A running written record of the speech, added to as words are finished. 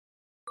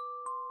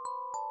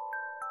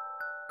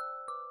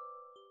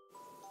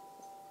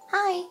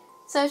Hi!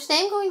 So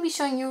today I'm going to be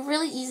showing you a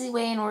really easy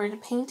way in order to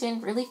paint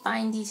in really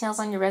fine details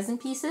on your resin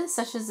pieces,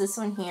 such as this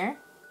one here.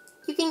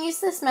 You can use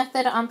this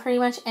method on pretty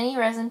much any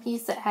resin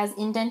piece that has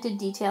indented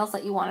details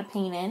that you want to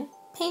paint in.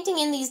 Painting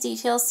in these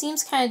details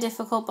seems kind of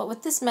difficult, but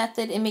with this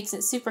method it makes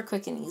it super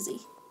quick and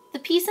easy. The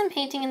piece I'm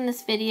painting in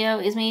this video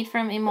is made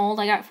from a mold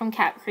I got from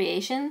Cap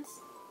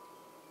Creations.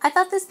 I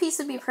thought this piece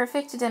would be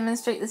perfect to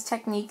demonstrate this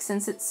technique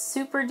since it's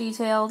super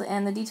detailed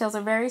and the details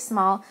are very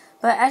small,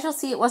 but as you'll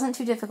see it wasn't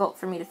too difficult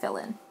for me to fill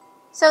in.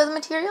 So the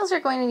materials you're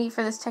going to need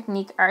for this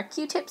technique are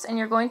Q-tips, and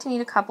you're going to need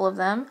a couple of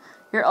them.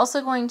 You're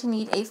also going to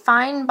need a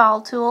fine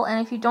ball tool, and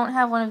if you don't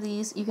have one of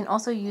these, you can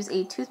also use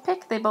a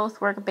toothpick. They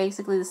both work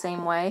basically the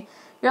same way.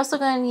 You're also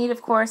going to need,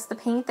 of course, the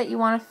paint that you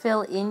want to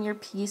fill in your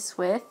piece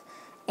with,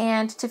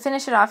 and to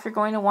finish it off, you're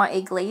going to want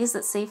a glaze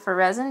that's safe for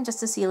resin just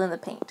to seal in the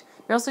paint.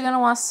 You're also going to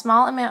want a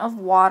small amount of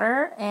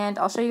water, and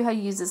I'll show you how to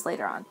use this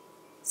later on.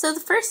 So the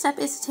first step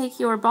is to take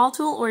your ball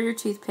tool or your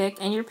toothpick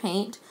and your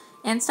paint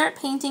and start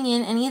painting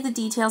in any of the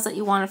details that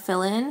you want to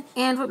fill in.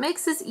 And what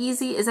makes this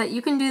easy is that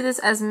you can do this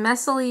as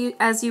messily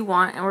as you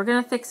want, and we're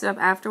going to fix it up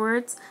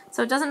afterwards.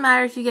 So it doesn't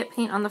matter if you get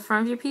paint on the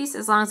front of your piece,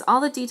 as long as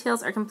all the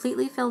details are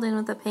completely filled in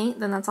with the paint,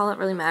 then that's all that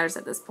really matters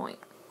at this point.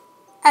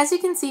 As you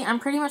can see, I'm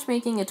pretty much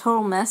making a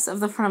total mess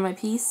of the front of my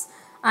piece.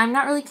 I'm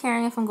not really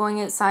caring if I'm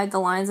going outside the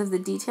lines of the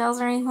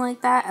details or anything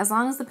like that. As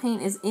long as the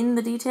paint is in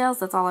the details,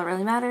 that's all that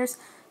really matters.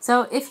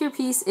 So if your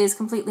piece is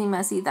completely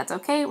messy, that's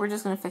okay. We're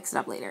just going to fix it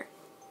up later.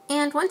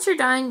 And once you're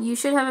done, you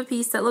should have a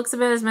piece that looks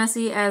about as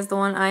messy as the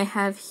one I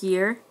have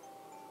here.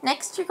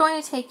 Next, you're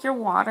going to take your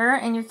water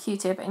and your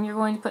Q-tip, and you're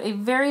going to put a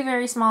very,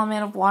 very small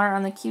amount of water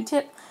on the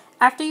Q-tip.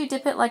 After you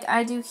dip it like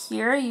I do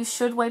here, you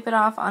should wipe it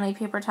off on a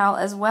paper towel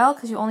as well,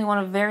 because you only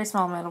want a very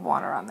small amount of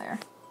water on there.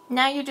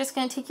 Now you're just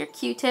going to take your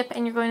Q-tip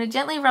and you're going to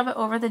gently rub it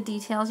over the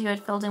details you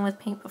had filled in with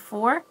paint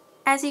before.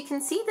 As you can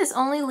see, this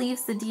only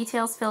leaves the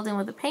details filled in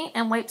with the paint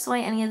and wipes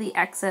away any of the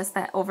excess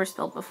that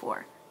overspilled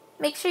before.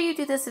 Make sure you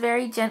do this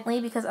very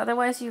gently, because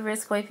otherwise you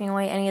risk wiping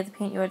away any of the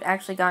paint you had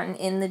actually gotten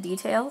in the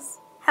details.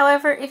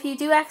 However, if you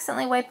do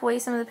accidentally wipe away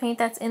some of the paint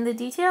that's in the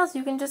details,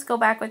 you can just go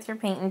back with your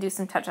paint and do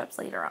some touch-ups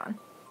later on.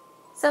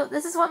 So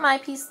this is what my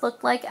piece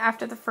looked like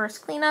after the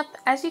first cleanup.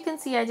 As you can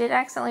see, I did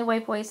accidentally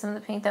wipe away some of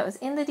the paint that was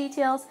in the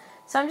details,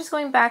 so I'm just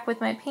going back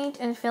with my paint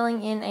and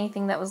filling in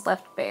anything that was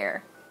left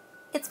bare.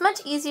 It's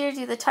much easier to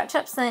do the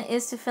touch-ups than it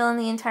is to fill in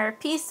the entire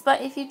piece, but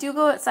if you do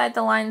go outside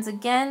the lines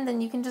again,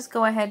 then you can just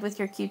go ahead with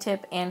your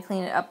Q-tip and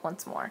clean it up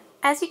once more.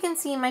 As you can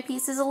see, my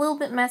piece is a little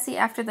bit messy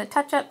after the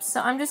touch-ups,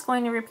 so I'm just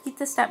going to repeat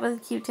this step with a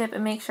Q-tip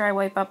and make sure I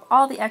wipe up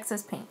all the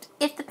excess paint.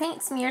 If the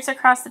paint smears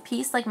across the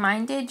piece like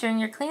mine did during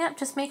your cleanup,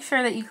 just make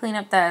sure that you clean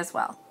up that as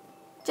well.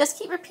 Just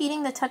keep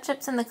repeating the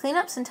touch-ups and the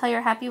cleanups until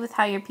you're happy with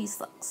how your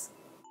piece looks.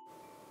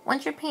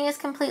 Once your paint is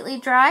completely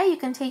dry, you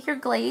can take your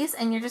glaze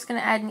and you're just going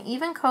to add an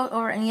even coat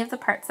over any of the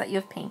parts that you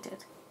have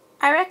painted.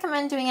 I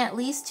recommend doing at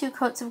least 2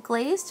 coats of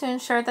glaze to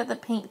ensure that the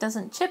paint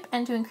doesn't chip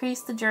and to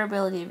increase the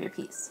durability of your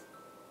piece.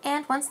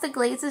 And once the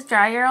glaze is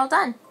dry, you're all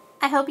done.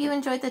 I hope you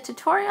enjoyed the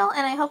tutorial,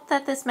 and I hope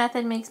that this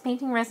method makes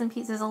painting resin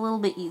pieces a little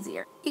bit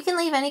easier. You can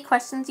leave any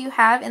questions you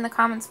have in the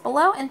comments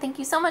below, and thank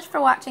you so much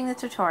for watching the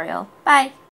tutorial. Bye!